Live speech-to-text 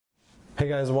Hey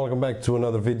guys, welcome back to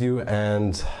another video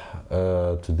and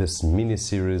to this mini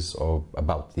series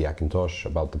about the Hackintosh,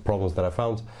 about the problems that I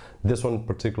found. This one in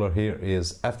particular here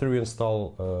is after you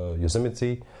install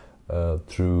Yosemite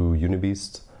through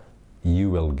Multibeast, you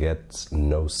will get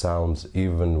no sound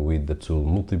even with the tool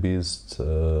Multibeast.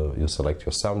 You select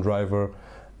your sound driver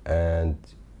and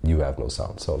you have no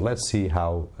sound. So let's see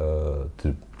how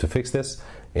to fix this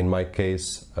in my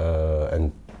case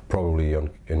and probably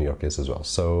in your case as well.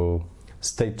 So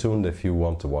stay tuned if you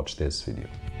want to watch this video.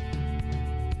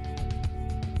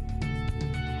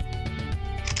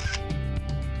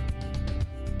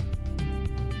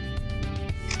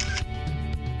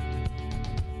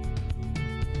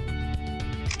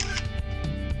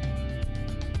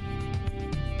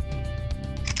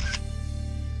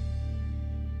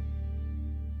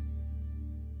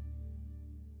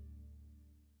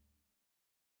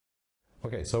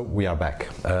 Okay, so we are back,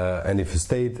 and if you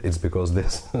stayed, it's because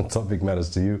this topic matters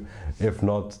to you. If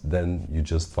not, then you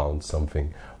just found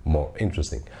something more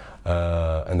interesting,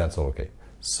 and that's all okay.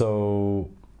 So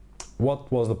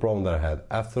what was the problem that I had?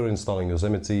 After installing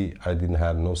Yosemite, I didn't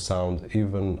have no sound,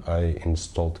 even I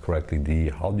installed correctly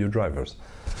the audio drivers.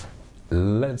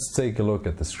 Let's take a look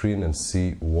at the screen and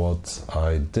see what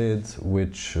I did,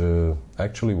 which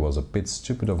actually was a bit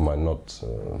stupid of mine, not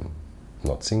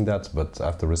seeing that, but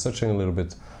after researching a little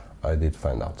bit, I did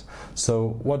find out.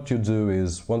 So what you do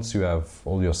is, once you have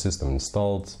all your system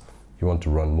installed, you want to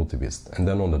run Multibeast, and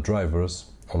then on the drivers,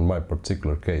 on my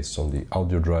particular case, on the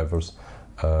audio drivers,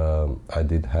 I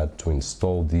did had to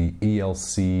install the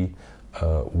ELC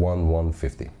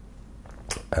 1150,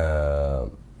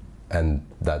 and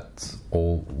that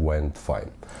all went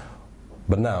fine.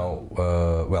 But now,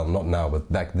 well, not now,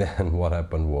 but back then, what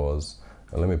happened was,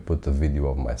 let me put a video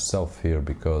of myself here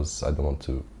because I don't want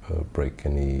to break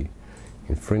any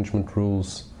infringement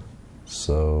rules.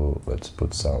 So let's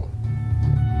put sound.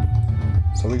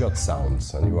 So we got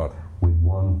sounds, and you are with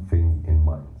one thing in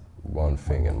mind. One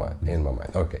thing in my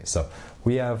mind. Okay, so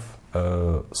we have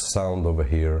sound over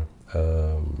here,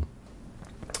 and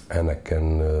I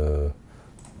can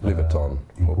leave it on.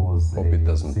 Hope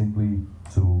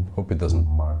it doesn't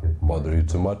bother you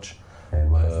too much.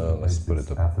 Let's put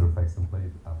it up.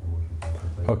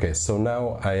 Okay, so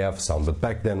now I have sound, but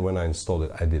back then when I installed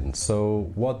it, I didn't.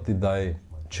 So what did I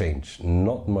change?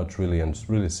 Not much really, and it's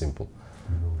really simple.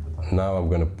 Now I'm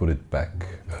going to put it back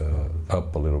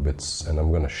up a little bit, and I'm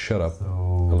going to shut up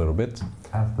a little bit.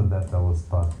 After that,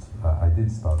 I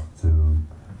did start to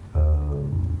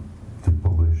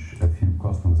publish a few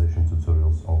customization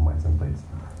tutorials of my templates.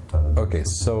 Okay,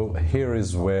 so here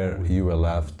is where you will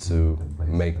have to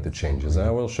make the changes, and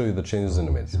I will show you the changes in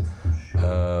a minute.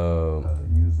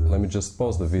 Let me just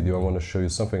pause the video. I want to show you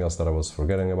something else that I was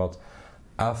forgetting about.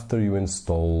 After you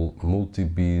install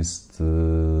Multibeast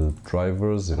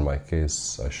drivers, in my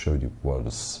case I showed you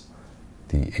was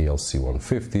the ELC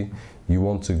 150, you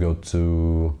want to go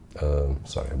to,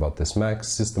 sorry about this Mac,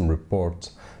 System Report,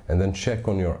 and then check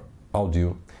on your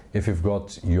audio if you've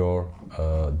got your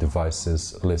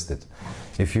devices listed.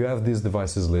 If you have these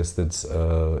devices listed,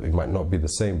 it might not be the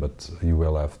same, but you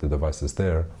will have the devices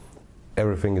there.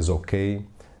 Everything is okay,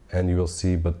 and you will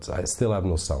see, but I still have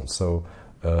no sound. So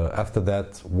after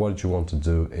that, what you want to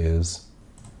do is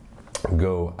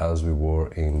go as we were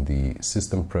in the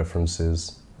system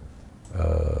preferences.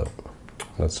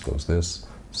 Let's close this.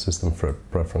 System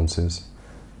preferences.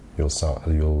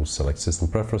 You'll select system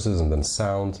preferences and then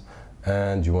sound.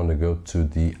 And you want to go to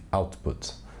the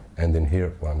output, and in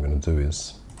here what I'm going to do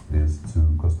is to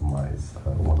customize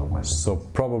one of my. So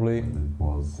probably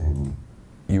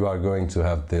you are going to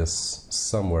have this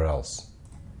somewhere else.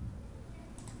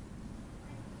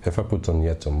 If I put on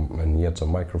yet a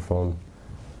microphone,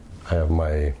 I have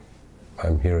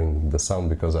I'm hearing the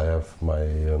sound because I have my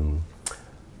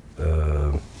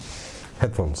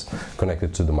headphones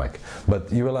connected to the mic,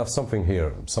 but you will have something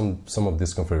here, some of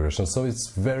this configuration. So it's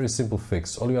very simple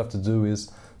fix. All you have to do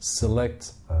is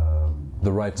select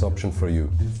the right option for you,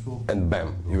 and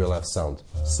bam, you will have sound.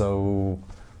 So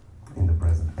in the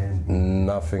present and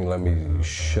nothing. Let me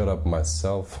shut up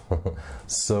myself.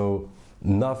 So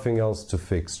nothing else to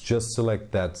fix. Just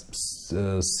select that.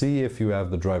 See if you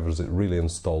have the drivers really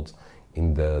installed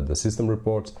in the system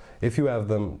report. If you have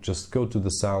them, just go to the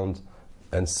sound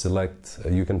and select,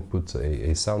 you can put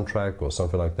a soundtrack or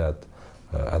something like that,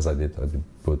 as I did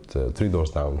put 3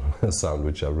 Doors Down sound,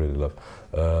 which I really love,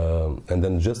 and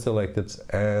then just select it,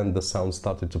 and the sound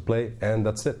started to play, and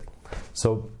that's it.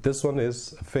 So this one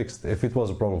is fixed, if it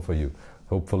was a problem for you.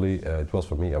 Hopefully it was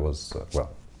for me. I was, well,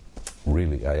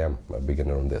 really, I am a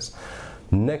beginner on this.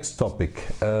 Next topic,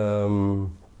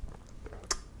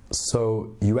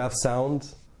 So you have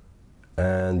sound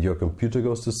and your computer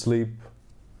goes to sleep,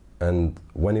 and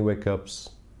when he wakes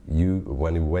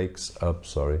up,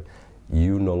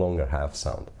 you no longer have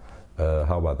sound.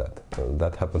 How about that?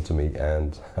 That happened to me,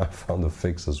 and I found a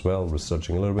fix as well,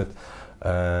 researching a little bit.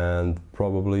 And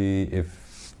probably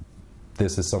if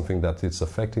this is something that it's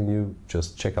affecting you,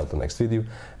 just check out the next video.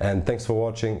 And thanks for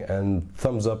watching, and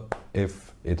thumbs up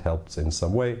if it helped in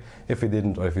some way. If it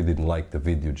didn't, or if you didn't like the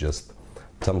video, just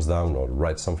thumbs down or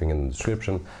write something in the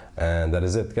description. And that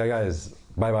is it, guys.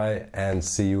 Bye bye, and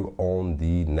see you on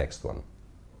the next one.